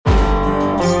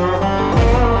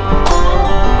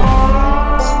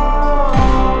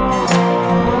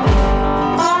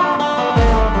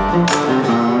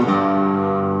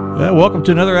welcome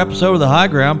to another episode of The High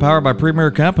Ground, powered by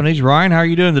Premier Companies. Ryan, how are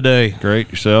you doing today?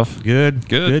 Great. Yourself? Good.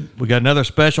 We got another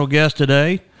special guest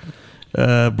today.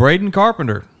 Braden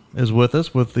Carpenter is with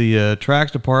us with the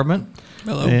TRAX department.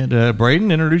 Hello. And Braden,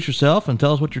 introduce yourself and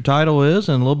tell us what your title is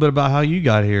and a little bit about how you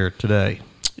got here today.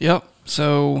 Yep.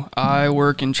 So I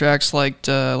work in TRAX,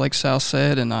 like Sal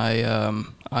said, and I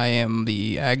am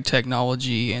the ag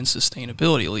technology and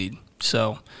sustainability lead.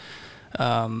 So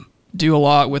do a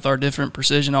lot with our different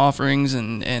precision offerings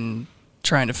and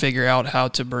trying to figure out how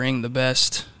to bring the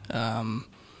best,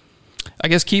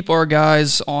 keep our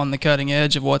guys on the cutting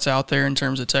edge of what's out there in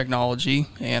terms of technology,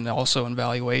 and also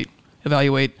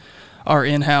evaluate our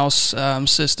in-house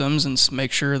systems and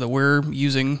make sure that we're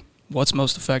using what's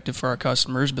most effective for our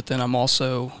customers. But then I'm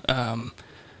also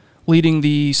leading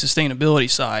the sustainability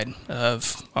side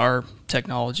of our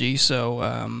technology.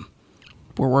 So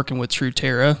we're working with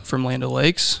Truterra from Land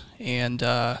O'Lakes, and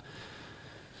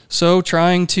so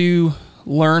trying to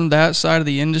learn that side of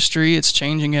the industry. It's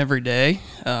changing every day,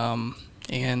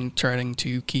 and trying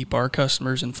to keep our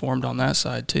customers informed on that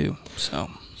side too.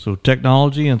 So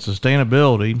technology and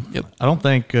sustainability. Yep. I don't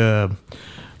think a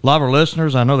lot of our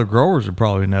listeners, I know the growers would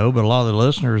probably know, but a lot of the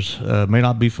listeners may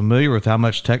not be familiar with how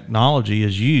much technology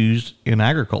is used in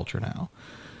agriculture now.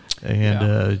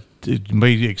 And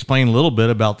maybe explain a little bit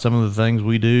about some of the things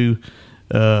we do.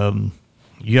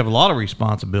 You have a lot of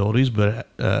responsibilities, but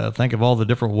think of all the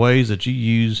different ways that you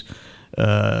use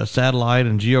satellite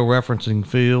and georeferencing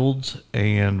fields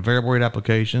and variable rate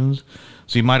applications.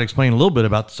 So you might explain a little bit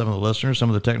about some of the listeners, some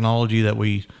of the technology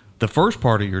the first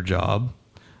part of your job,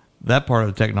 that part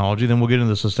of the technology, then we'll get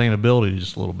into sustainability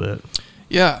just a little bit.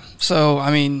 Yeah. So,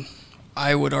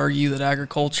 I would argue that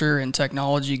agriculture and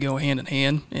technology go hand in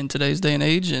hand in today's day and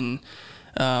age, and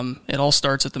it all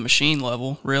starts at the machine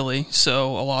level, really.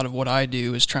 So a lot of what I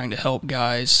do is trying to help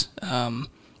guys,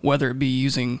 whether it be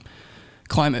using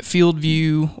climate field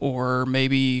view or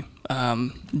maybe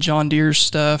John Deere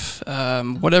stuff,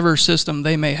 whatever system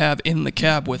they may have in the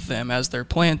cab with them as they're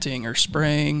planting or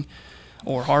spraying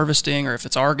or harvesting, or if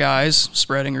it's our guys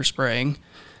spreading or spraying,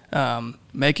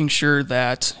 making sure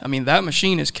that, that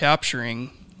machine is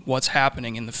capturing what's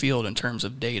happening in the field in terms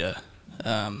of data.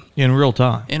 In real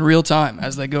time. In real time,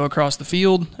 as they go across the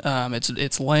field,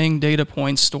 it's laying data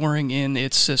points, storing in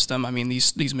its system.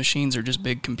 These machines are just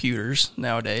big computers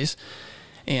nowadays,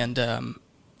 and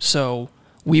so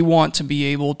we want to be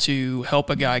able to help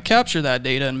a guy capture that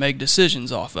data and make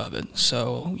decisions off of it.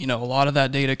 So a lot of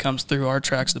that data comes through our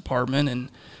TRAX department,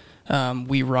 and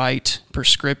we write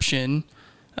prescription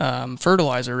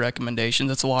fertilizer recommendations.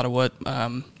 That's a lot of what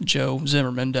Joe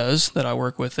Zimmerman does that I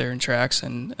work with there in TRAX,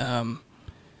 and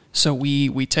so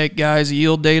we take guys'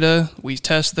 yield data, we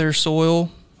test their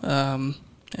soil, and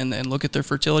then look at their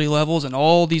fertility levels, and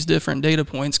all these different data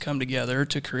points come together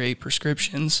to create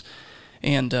prescriptions,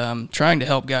 and trying to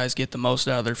help guys get the most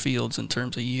out of their fields in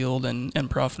terms of yield and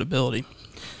profitability.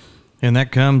 And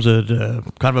that comes at kind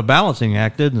of a balancing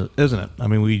act, isn't it?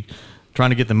 We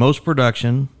trying to get the most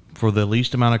production for the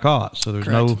least amount of cost. So there's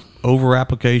Correct. no over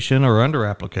application or under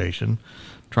application,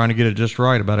 trying to get it just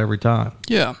right about every time.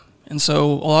 Yeah. And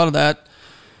so a lot of that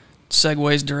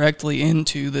segues directly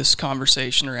into this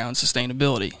conversation around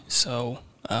sustainability. So,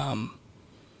 a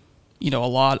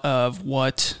lot of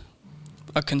what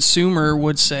a consumer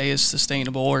would say is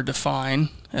sustainable or define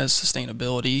as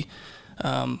sustainability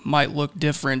might look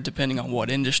different depending on what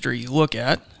industry you look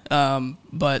at.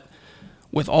 But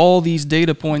with all these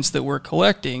data points that we're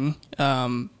collecting,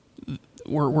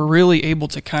 we're really able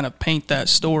to kind of paint that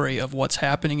story of what's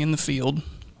happening in the field,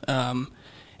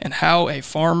 and how a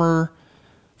farmer,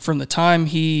 from the time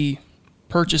he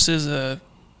purchases a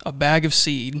bag of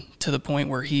seed to the point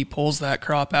where he pulls that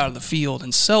crop out of the field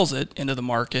and sells it into the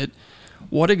market,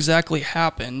 what exactly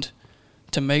happened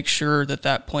to make sure that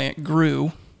that plant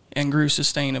grew and grew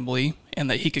sustainably, and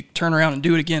that he could turn around and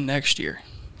do it again next year.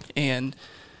 And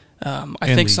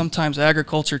I think sometimes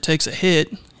agriculture takes a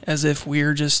hit as if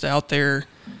we're just out there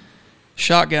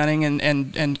shotgunning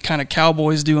and kind of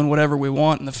cowboys doing whatever we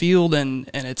want in the field, and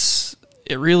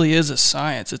it really is a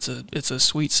science. It's a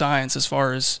sweet science as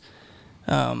far as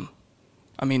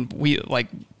we like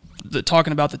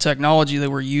talking about the technology that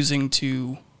we're using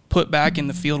to put back in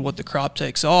the field what the crop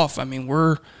takes off. I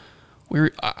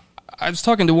was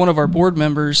talking to one of our board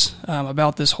members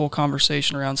about this whole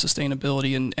conversation around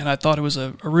sustainability, and I thought it was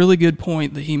a really good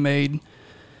point that he made.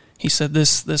 He said,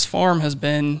 this farm has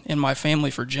been in my family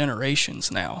for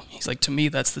generations now. He's like, to me,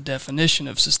 that's the definition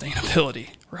of sustainability,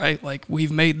 right? Like,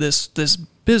 we've made this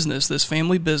business, this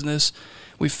family business.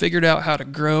 We've figured out how to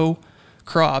grow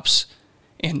crops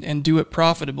and do it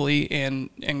profitably and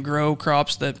grow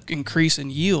crops that increase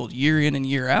in yield year in and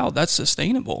year out, that's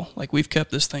sustainable. Like, we've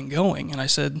kept this thing going. And I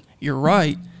said, you're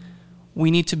right.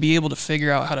 We need to be able to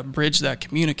figure out how to bridge that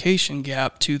communication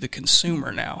gap to the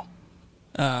consumer now.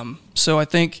 So I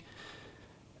think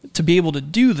to be able to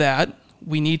do that,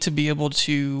 we need to be able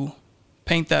to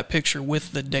paint that picture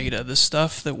with the data, the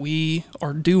stuff that we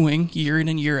are doing year in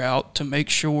and year out to make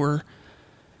sure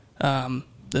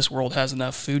this world has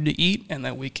enough food to eat and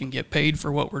that we can get paid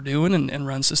for what we're doing and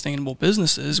run sustainable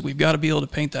businesses. We've got to be able to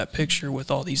paint that picture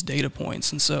with all these data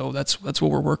points. And so that's what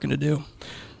we're working to do.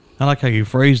 I like how you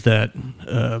phrased that,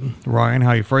 Ryan,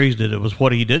 how you phrased it. It was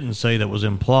what he didn't say that was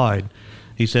implied.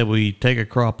 He said we take a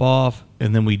crop off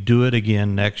and then we do it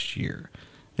again next year.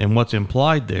 And what's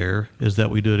implied there is that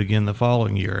we do it again the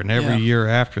following year and every year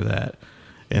after that.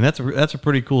 And that's a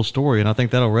pretty cool story, and I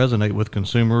think that'll resonate with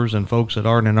consumers and folks that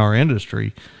aren't in our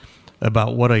industry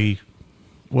about what a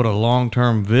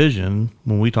long-term vision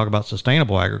when we talk about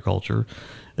sustainable agriculture.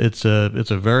 It's a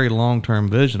very long-term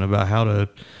vision about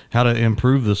how to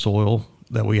improve the soil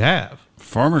that we have.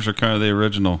 Farmers are kind of the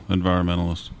original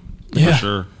environmentalists, for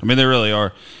sure. I mean, they really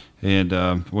are. And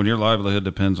when your livelihood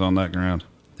depends on that ground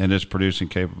and its producing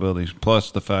capabilities, plus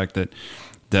the fact that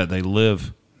they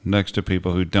live next to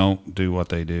people who don't do what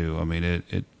they do. I mean,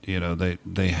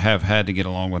 they have had to get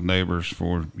along with neighbors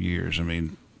for years. I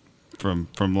mean, from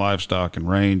livestock and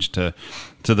range to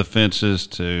the fences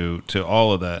to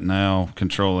all of that, now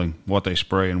controlling what they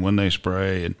spray and when they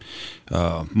spray, and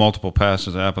multiple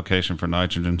passes application for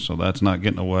nitrogen, so that's not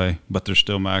getting away, but they're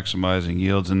still maximizing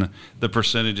yields. And the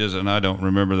percentages, and I don't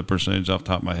remember the percentage off the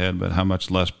top of my head, but how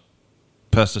much less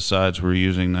pesticides we're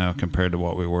using now compared to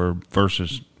what we were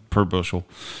versus per bushel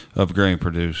of grain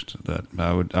produced, that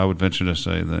I would venture to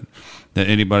say that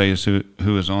anybody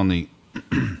who is on the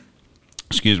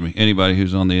anybody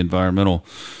who's on the environmental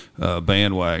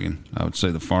bandwagon, I would say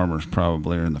the farmers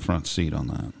probably are in the front seat on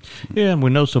that. Yeah, and we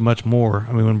know so much more.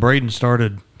 I mean, when Braden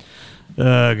started,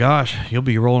 he'll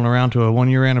be rolling around to a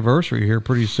 1-year anniversary here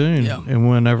pretty soon. Yeah. And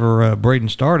whenever Braden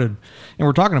started, and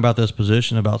we're talking about this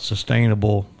position about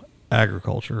sustainable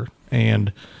agriculture,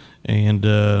 and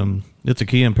it's a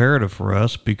key imperative for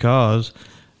us because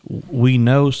we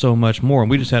know so much more.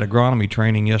 And we just had agronomy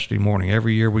training yesterday morning.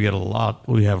 Every year we have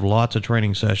lots of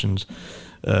training sessions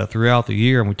throughout the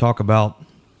year, and we talk about,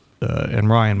 and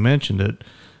Ryan mentioned it,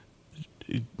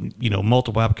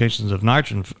 multiple applications of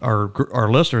nitrogen. Our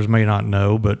listeners may not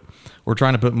know, but we're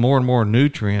trying to put more and more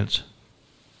nutrients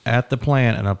at the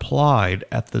plant and applied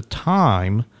at the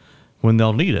time when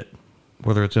they'll need it,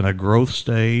 whether it's in a growth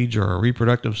stage or a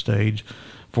reproductive stage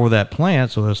for that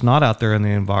plant, so it's not out there in the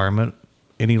environment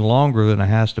any longer than it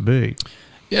has to be.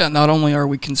 Yeah, not only are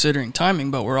we considering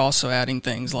timing, but we're also adding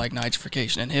things like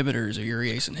nitrification inhibitors or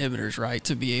urease inhibitors, right,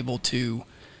 to be able to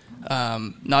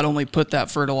not only put that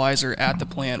fertilizer at the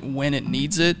plant when it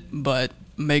needs it, but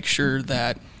make sure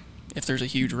that if there's a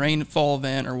huge rainfall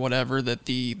event or whatever, that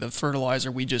the fertilizer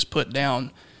we just put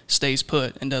down stays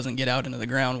put and doesn't get out into the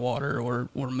groundwater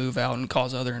or move out and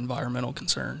cause other environmental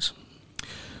concerns.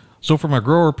 So from a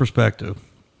grower perspective,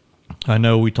 I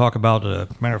know we talk about,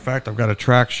 matter of fact, I've got a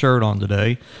TRAX shirt on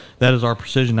today. That is our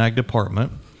Precision Ag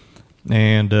department.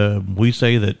 And we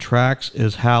say that TRAX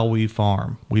is how we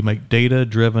farm. We make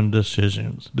data-driven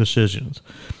decisions.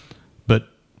 But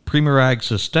Premier Ag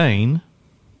Sustain,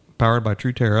 powered by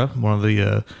Truterra, one of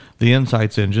the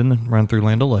Insights engine run through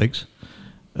Land O'Lakes,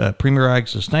 Premier Ag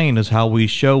Sustain is how we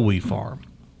show we farm.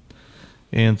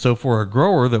 And so for a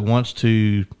grower that wants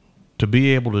to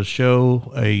be able to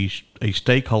show a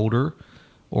stakeholder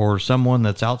or someone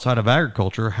that's outside of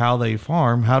agriculture how they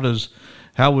farm,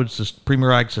 how would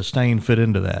Premier Ag Sustain fit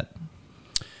into that?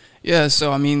 Yeah,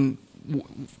 so I mean,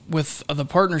 with the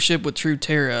partnership with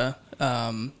Truterra,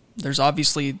 there's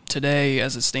obviously today,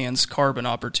 as it stands, carbon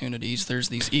opportunities. There's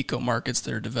these eco markets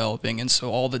that are developing, and so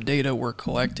all the data we're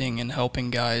collecting and helping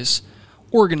guys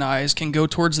organize can go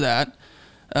towards that.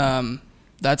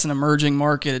 That's an emerging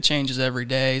market. It changes every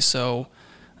day, so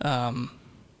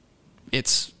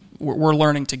we're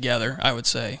learning together, I would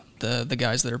say, the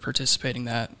guys that are participating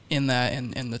in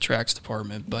the TRAX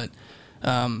department. But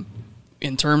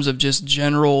in terms of just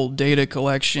general data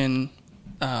collection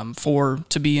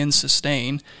to be in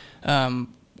sustain,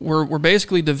 we're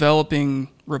basically developing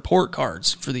report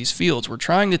cards for these fields. We're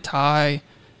trying to tie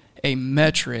a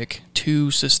metric to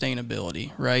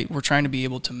sustainability, right? We're trying to be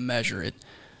able to measure it.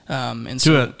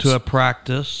 To a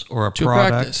practice or a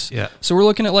product. Practice. Yeah. So we're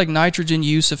looking at like nitrogen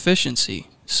use efficiency.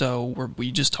 So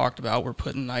we just talked about we're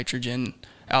putting nitrogen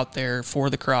out there for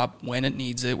the crop when it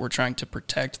needs it. We're trying to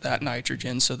protect that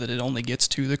nitrogen so that it only gets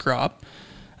to the crop.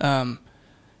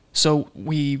 So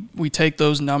we take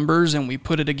those numbers and we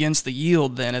put it against the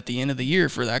yield then at the end of the year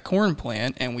for that corn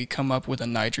plant, and we come up with a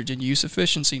nitrogen use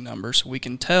efficiency number, so we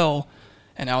can tell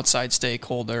an outside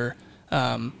stakeholder,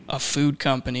 a food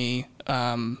company,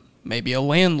 maybe a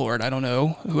landlord, I don't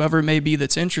know, whoever it may be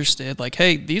that's interested, like,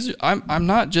 hey, I'm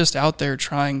not just out there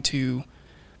trying to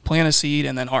plant a seed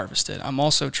and then harvest it. I'm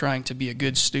also trying to be a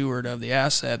good steward of the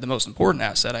asset, the most important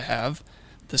asset I have,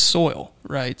 the soil,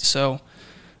 right? So,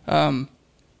 when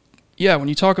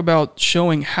you talk about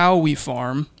showing how we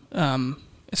farm,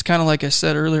 it's kind of like I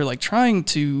said earlier, like trying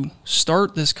to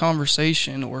start this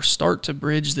conversation or start to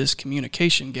bridge this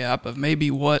communication gap of maybe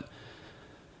what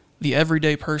the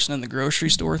everyday person in the grocery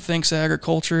store thinks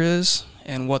agriculture is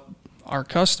and what our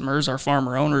customers, our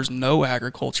farmer owners, know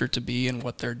agriculture to be and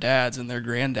what their dads and their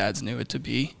granddads knew it to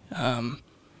be, and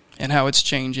how it's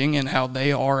changing and how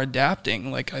they are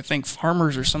adapting. Like, I think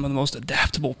farmers are some of the most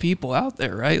adaptable people out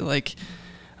there, right? Like,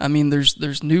 I mean,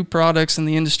 there's new products in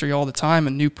the industry all the time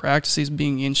and new practices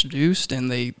being introduced, and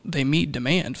they meet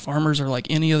demand. Farmers are like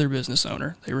any other business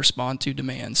owner. They respond to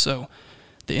demand. So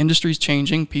the industry's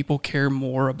changing. People care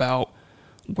more about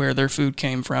where their food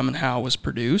came from and how it was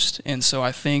produced. And so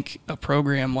I think a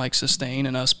program like Sustain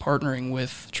and us partnering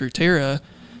with Truterra,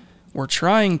 we're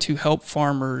trying to help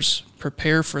farmers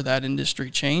prepare for that industry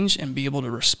change and be able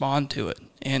to respond to it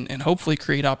and hopefully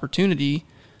create opportunity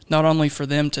not only for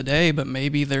them today, but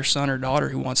maybe their son or daughter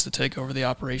who wants to take over the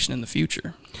operation in the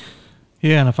future.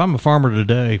 Yeah, and if I'm a farmer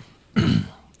today,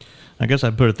 I guess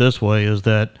I'd put it this way, is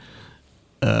that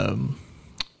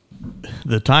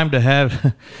the time to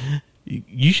have,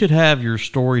 you should have your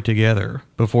story together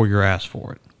before you're asked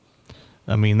for it.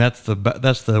 I mean, that's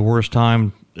the worst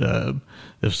time.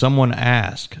 If someone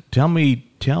asks, tell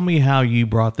me how you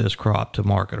brought this crop to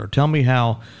market, or tell me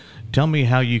how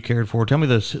you cared for it. Tell me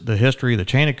the history, the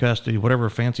chain of custody, whatever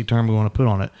fancy term we want to put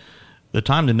on it. The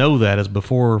time to know that is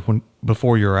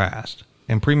before you're asked.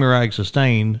 And Premier Ag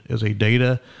Sustain is a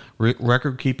data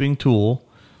record keeping tool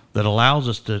that allows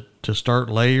us to start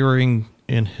layering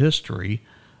in history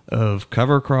of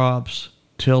cover crops,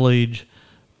 tillage,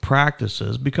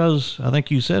 practices, because I think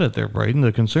you said it there, Braden.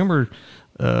 The consumer,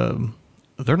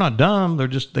 they're not dumb. They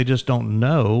just don't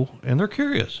know, and they're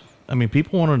curious. I mean,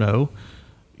 people want to know,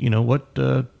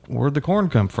 where'd the corn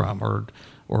come from,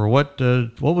 or what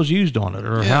was used on it,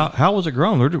 or how was it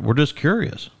grown? We're just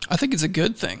curious. I think it's a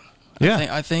good thing. Yeah.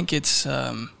 I think it's.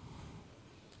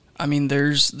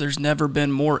 There's never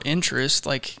been more interest.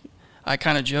 Like, I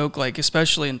kind of joke, like,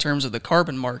 especially in terms of the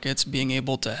carbon markets, being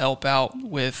able to help out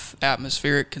with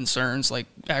atmospheric concerns, like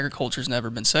agriculture's never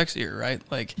been sexier, right?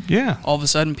 Like, all of a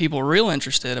sudden people are real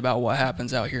interested about what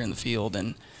happens out here in the field.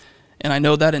 And I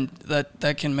know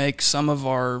that can make some of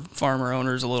our farmer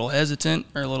owners a little hesitant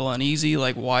or a little uneasy.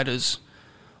 Like, why does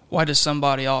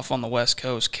somebody off on the West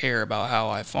Coast care about how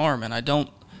I farm? And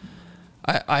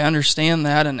I understand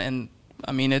that. And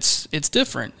I mean, it's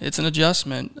different. It's an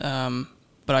adjustment.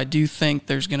 But I do think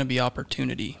there's going to be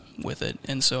opportunity with it.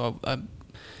 And so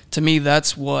to me,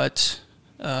 that's what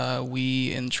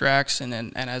we in TRAX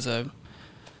and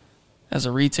as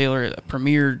a retailer at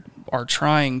Premier are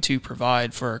trying to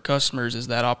provide for our customers, is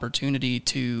that opportunity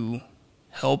to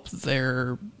help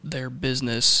their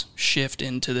business shift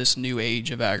into this new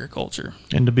age of agriculture.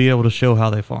 And to be able to show how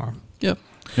they farm. Yep.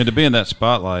 And to be in that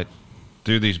spotlight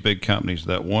through these big companies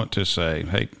that want to say,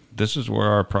 hey, this is where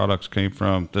our products came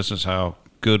from. This is how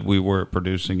good we were at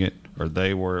producing it, or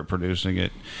they were at producing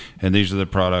it, and these are the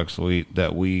products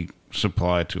that we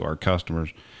supply to our customers.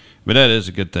 But that is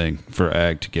a good thing for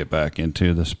ag to get back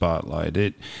into the spotlight.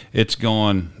 It's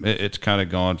kind of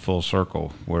gone full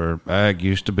circle, where ag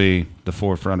used to be the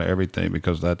forefront of everything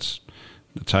because that's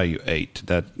how you ate.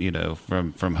 That,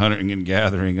 from hunting and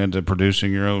gathering into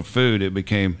producing your own food,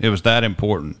 it was that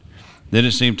important. Then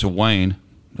it seemed to wane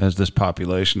as this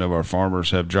population of our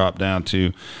farmers have dropped down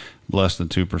to less than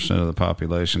 2% of the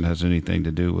population has anything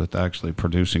to do with actually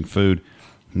producing food.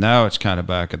 Now it's kind of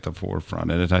back at the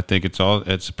forefront, and I think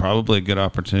it's probably a good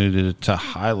opportunity to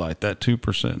highlight that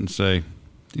 2% and say,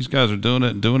 these guys are doing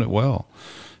it and doing it well.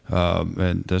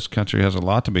 And this country has a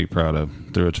lot to be proud of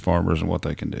through its farmers and what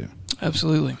they can do.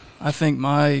 Absolutely. I think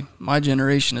my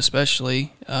generation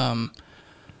especially,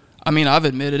 I've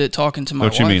admitted it talking to my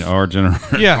wife. What you mean, our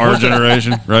generation? Yeah. Our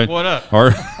generation, right? What up?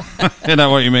 Isn't that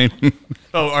what you mean?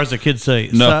 Oh, or as the kids say,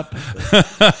 no. sup?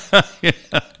 Yeah,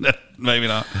 maybe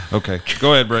not. Okay.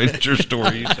 Go ahead, Braden. It's your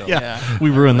story. You tell. Yeah. We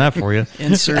ruined that for you.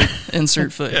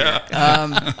 Insert foot.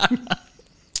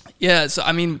 Yeah. So,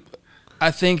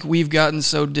 I think we've gotten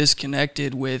so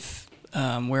disconnected with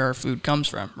where our food comes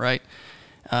from, right?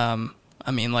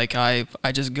 I mean, like I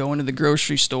just go into the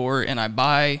grocery store and I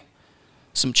buy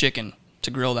some chicken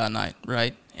to grill that night,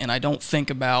 right? And I don't think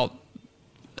about,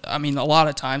 I mean, a lot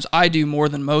of times I do more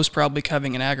than most, probably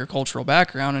having an agricultural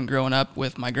background and growing up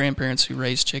with my grandparents who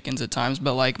raised chickens at times.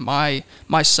 But like my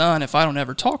son, if I don't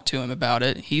ever talk to him about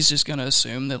it, he's just going to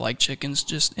assume that like chicken's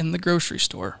just in the grocery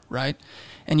store, right?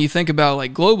 And you think about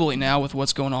like globally now with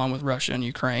what's going on with Russia and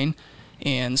Ukraine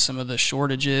and some of the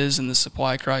shortages and the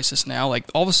supply crisis now, like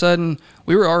all of a sudden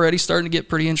we were already starting to get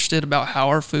pretty interested about how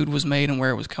our food was made and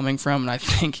where it was coming from. And I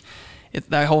think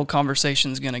that whole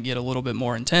conversation is going to get a little bit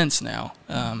more intense now.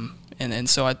 And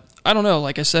so I don't know,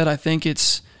 like I said, I think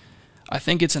it's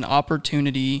an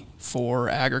opportunity for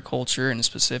agriculture and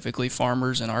specifically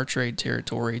farmers in our trade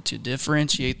territory to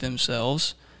differentiate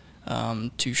themselves,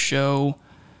 to show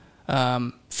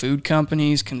food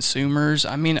companies, consumers.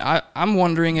 I mean, I'm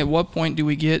wondering at what point do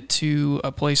we get to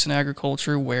a place in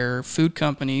agriculture where food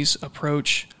companies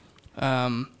approach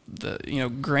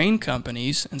grain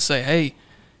companies and say, hey,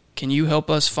 can you help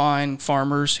us find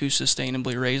farmers who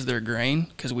sustainably raise their grain?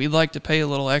 Because we'd like to pay a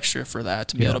little extra for that,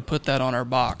 to be able to put that on our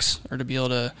box, or to be able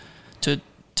to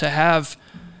have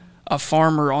a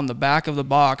farmer on the back of the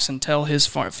box and tell his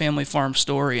family farm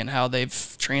story and how they've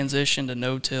transitioned to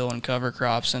no-till and cover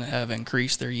crops and have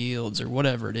increased their yields or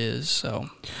whatever it is. So,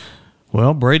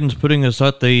 well, Braden's putting us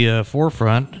at the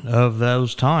forefront of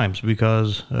those times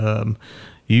because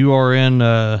you are in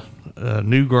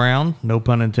new ground, no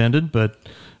pun intended, but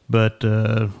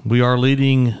we're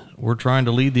trying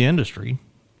to lead the industry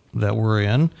that we're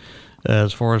in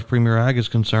as far as Premier Ag is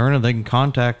concerned, and they can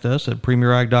contact us at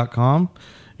premierag.com.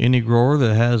 Any grower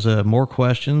that has more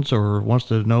questions or wants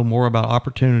to know more about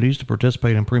opportunities to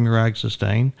participate in Premier Ag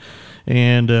Sustain.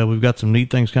 And we've got some neat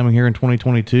things coming here in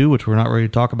 2022, which we're not ready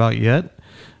to talk about yet.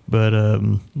 But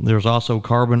there's also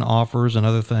carbon offers and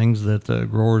other things that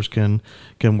growers can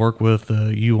work with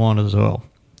you on as well.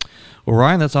 Well,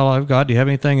 Ryan, that's all I've got. Do you have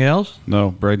anything else?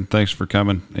 No, Braden, thanks for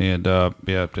coming. And,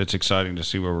 it's exciting to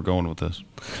see where we're going with this.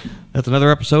 That's another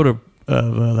episode of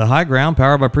The High Ground,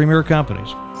 powered by Premier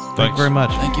Companies. Thank you very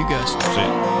much. Thank you, guys. See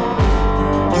you.